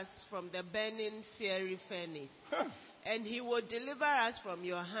deliver us from the burning fiery furnace. And he will deliver us from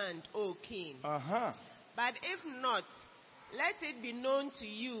your hand, O king. But if not, let it be known to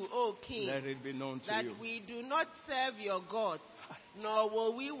you, O king, let it be known to that you, we do not serve your gods, nor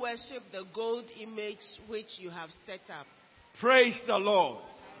will we worship the gold image which you have set up. Praise the Lord.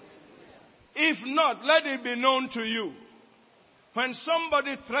 If not, let it be known to you. When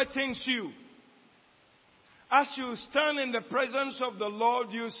somebody threatens you, as you stand in the presence of the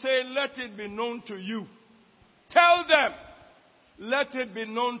Lord, you say, let it be known to you. Tell them, let it be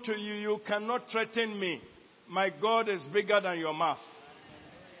known to you, you cannot threaten me. My God is bigger than your mouth.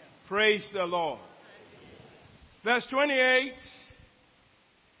 Praise the Lord. Verse 28.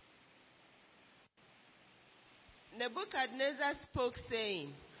 Nebuchadnezzar spoke,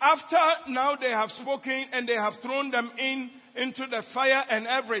 saying, after now they have spoken and they have thrown them into the fire and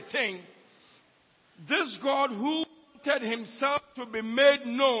everything, this God who wanted himself to be made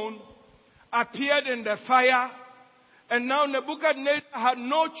known appeared in the fire, and now Nebuchadnezzar had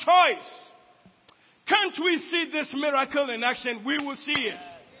no choice. Can't we see this miracle in action? We will see it.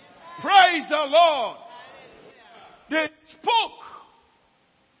 Praise the Lord. They spoke.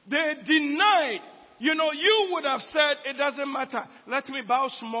 They denied. You know, you would have said, it doesn't matter. Let me bow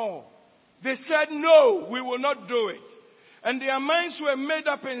small. They said, no, we will not do it. And their minds were made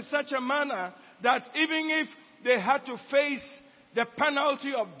up in such a manner that even if they had to face the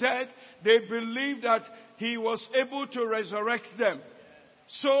penalty of death, they believed that he was able to resurrect them.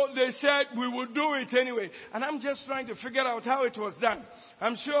 So they said, we will do it anyway. And I'm just trying to figure out how it was done.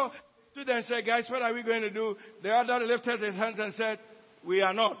 I'm sure students said, guys, what are we going to do? The other lifted his hands and said, we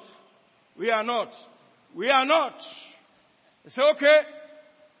are not. We are not. We are not. They said, okay.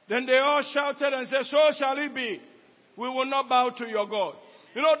 Then they all shouted and said, so shall it be. We will not bow to your God.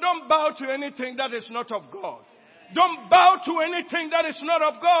 You know, don't bow to anything that is not of God. Don't bow to anything that is not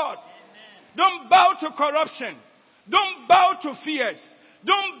of God. Don't bow to corruption. Don't bow to fears.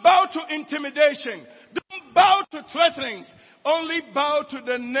 Don't bow to intimidation. Don't bow to threatenings. Only bow to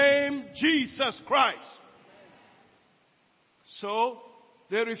the name Jesus Christ. So,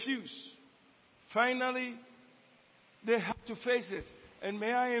 they refuse. Finally, they have to face it. And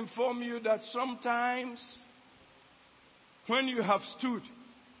may I inform you that sometimes when you have stood,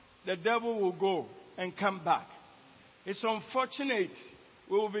 the devil will go and come back. It's unfortunate.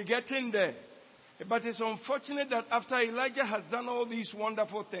 We will be getting there. But it's unfortunate that after Elijah has done all these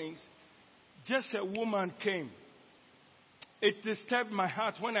wonderful things, just a woman came. It disturbed my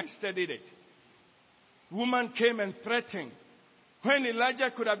heart when I studied it. Woman came and threatened. When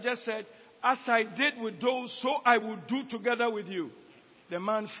Elijah could have just said, as I did with those, so I will do together with you. The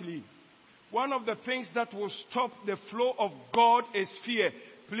man flee. One of the things that will stop the flow of God is fear.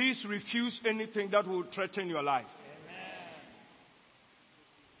 Please refuse anything that will threaten your life.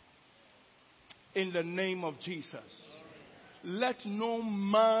 Amen. In the name of Jesus. Let no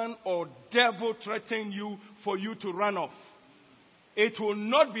man or devil threaten you for you to run off. It will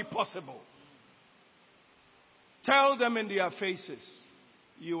not be possible. Tell them in their faces,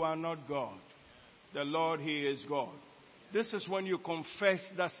 you are not God. The Lord, He is God. This is when you confess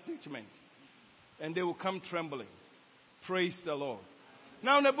that statement. And they will come trembling. Praise the Lord.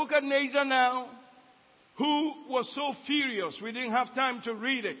 Now Nebuchadnezzar who was so furious, we didn't have time to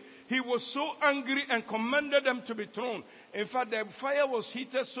read it. He was so angry and commanded them to be thrown. In fact, the fire was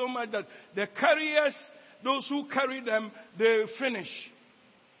heated so much that the carriers, those who carried them, they finished.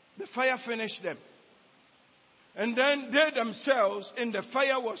 The fire finished them. And then they themselves in the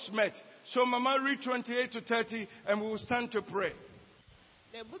fire was met. So Mama, read 28 to 30 and we will stand to pray.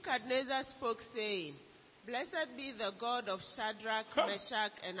 Nebuchadnezzar spoke, saying, Blessed be the God of Shadrach,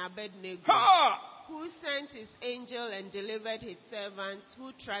 Meshach, and Abednego, who sent his angel and delivered his servants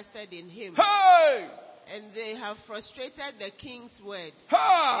who trusted in him. And they have frustrated the king's word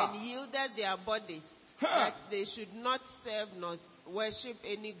and yielded their bodies, that they should not serve nor worship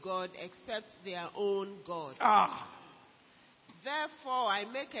any god except their own God. Therefore, I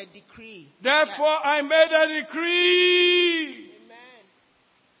make a decree. I made a decree. Amen.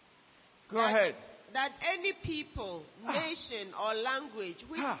 Go ahead. That any people, nation, or language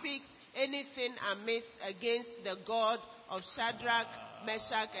which speaks anything amiss against the God of Shadrach,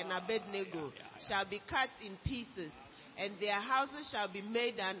 Meshach, and Abednego shall be cut in pieces, and their houses shall be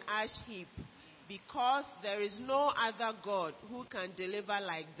made an ash heap, because there is no other God who can deliver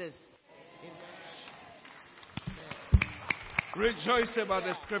like this. Amen. Rejoice about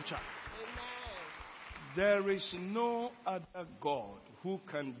the scripture. Amen. There is no other God who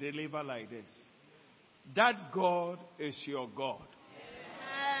can deliver like this. That God is your God.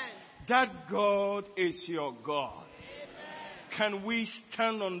 Amen. That God is your God. Amen. Can we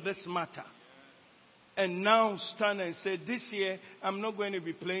stand on this matter? And now stand and say, this year, I'm not going to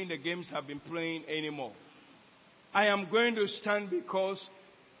be playing the games I've been playing anymore. I am going to stand because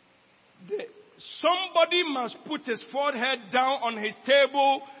somebody must put his forehead down on his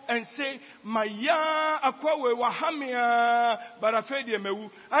table and say, Maya akwawe wahamia barafedi mewu.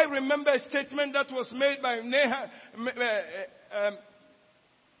 I remember a statement that was made by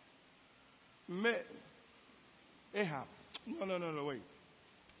Ahab. No, wait.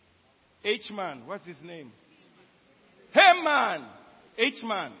 H-man, what's his name? Haman.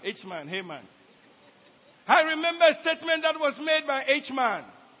 H-man, Haman. I remember a statement that was made by H-man.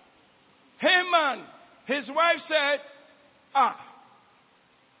 Haman, his wife said,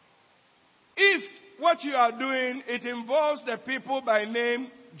 if what you are doing, it involves the people by name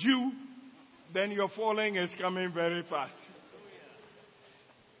Jew, then your falling is coming very fast.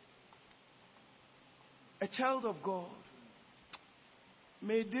 A child of God,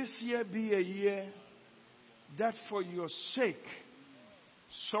 may this year be a year that for your sake,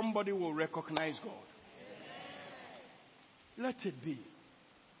 somebody will recognize God. Let it be.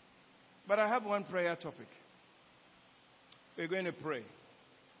 But I have one prayer topic. We're going to pray.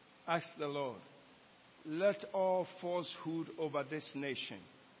 Ask the Lord, let all falsehood over this nation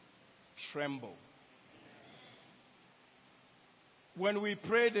tremble. When we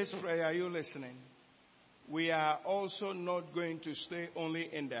pray this prayer, are you listening? We are also not going to stay only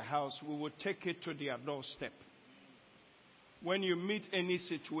in the house. We will take it to their doorstep. When you meet any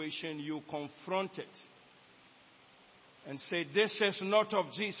situation, you confront it and say, this is not of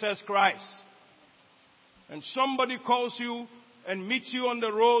Jesus Christ. And somebody calls you and meets you on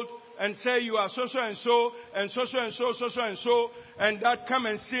the road and say you are so and so and so and so, and that come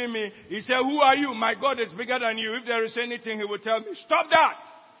and see me. He said, who are you? My God is bigger than you. If there is anything, he will tell me, stop that.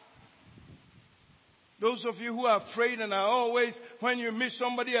 Those of you who are afraid and are always, when you meet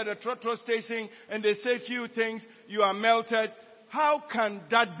somebody at a trotro station and they say few things, you are melted. How can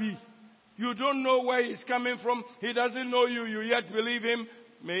that be? You don't know where he's coming from. He doesn't know you. You yet believe him.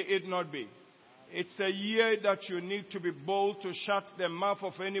 May it not be. It's a year that you need to be bold to shut the mouth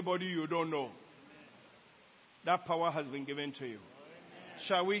of anybody you don't know. That power has been given to you.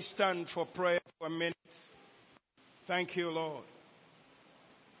 Shall we stand for prayer for a minute? Thank you, Lord.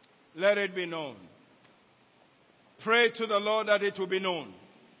 Let it be known. Pray to the Lord that it will be known.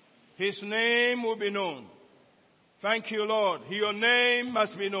 His name will be known. Thank you, Lord. Your name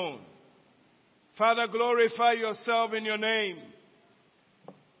must be known. Father, glorify yourself in your name.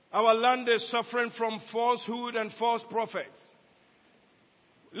 Our land is suffering from falsehood and false prophets.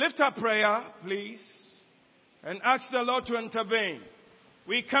 Lift up prayer, please, and ask the Lord to intervene.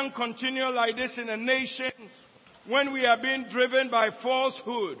 We can't continue like this in a nation when we are being driven by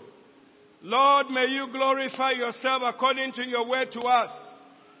falsehood. Lord, may you glorify yourself according to your word to us.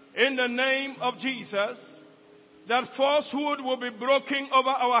 In the name of Jesus, that falsehood will be broken over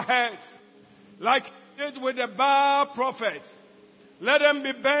our heads, like it did with the Baal prophets. Let them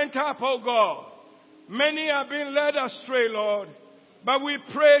be bent up, O God. Many have been led astray, Lord. But we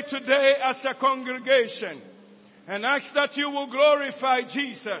pray today as a congregation and ask that you will glorify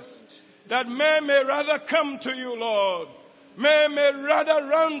Jesus, that men may rather come to you, Lord. Men may rather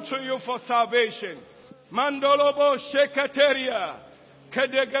run to you for salvation. Mandolobo shekateria.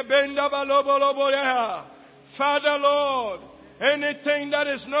 Kedegebenda baloboloboya. Father, Lord, anything that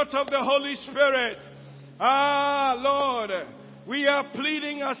is not of the Holy Spirit, Lord, we are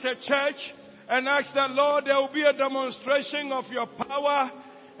pleading as a church and ask that, Lord, there will be a demonstration of your power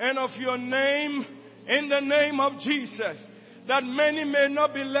and of your name in the name of Jesus, that many may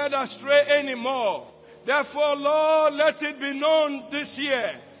not be led astray anymore. Therefore, Lord, let it be known this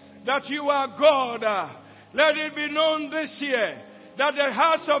year that you are God. Let it be known this year that the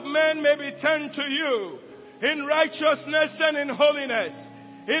hearts of men may be turned to you in righteousness and in holiness.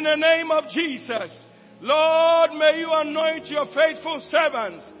 In the name of Jesus, Lord, may you anoint your faithful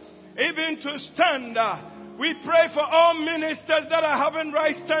servants even to stand. We pray for all ministers that are having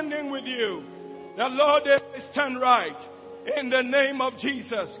right standing with you, that, Lord, they may stand right in the name of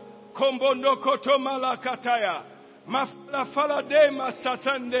Jesus.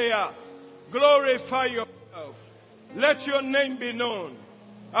 Glorify yourself. Let your name be known.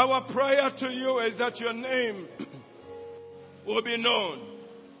 Our prayer to you is that your name will be known.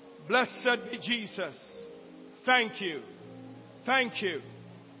 Blessed be Jesus. Thank you. Thank you.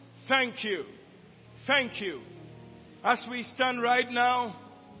 Thank you. Thank you. As we stand right now,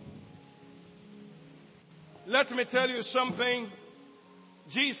 let me tell you something.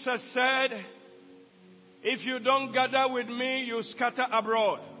 Jesus said, if you don't gather with me, you scatter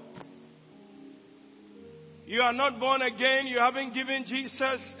abroad. You are not born again. You haven't given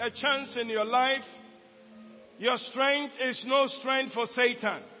Jesus a chance in your life. Your strength is no strength for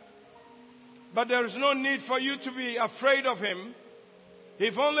Satan. But there is no need for you to be afraid of him.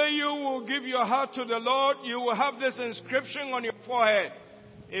 If only you will give your heart to the Lord, you will have this inscription on your forehead.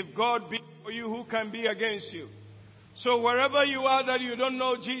 If God be for you, who can be against you? So wherever you are that you don't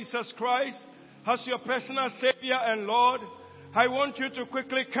know Jesus Christ as your personal Savior and Lord, I want you to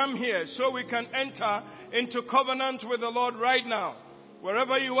quickly come here so we can enter into covenant with the Lord right now.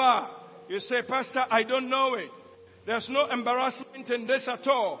 Wherever you are, you say, Pastor, I don't know it. There's no embarrassment in this at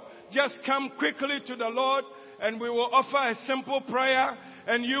all. Just come quickly to the Lord and we will offer a simple prayer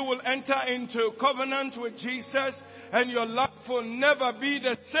and you will enter into covenant with Jesus and your life will never be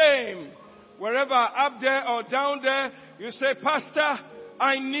the same. Wherever, up there or down there, you say, Pastor,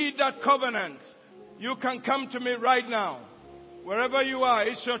 I need that covenant. You can come to me right now. Wherever you are,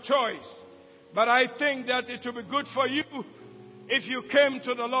 it's your choice. But I think that it will be good for you if you came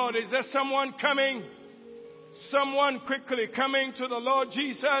to the Lord. Is there someone coming? Someone quickly coming to the Lord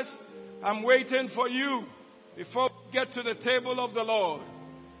Jesus? I'm waiting for you before we get to the table of the Lord.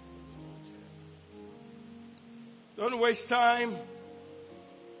 Don't waste time.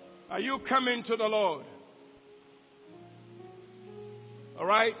 Are you coming to the Lord? All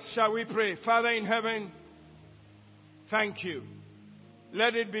right, shall we pray? Father in heaven, thank you.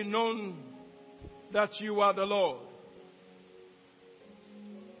 Let it be known that you are the Lord.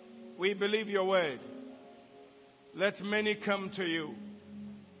 We believe your word. Let many come to you.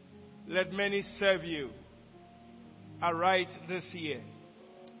 Let many serve you. Aright this year.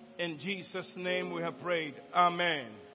 In Jesus' name we have prayed. Amen.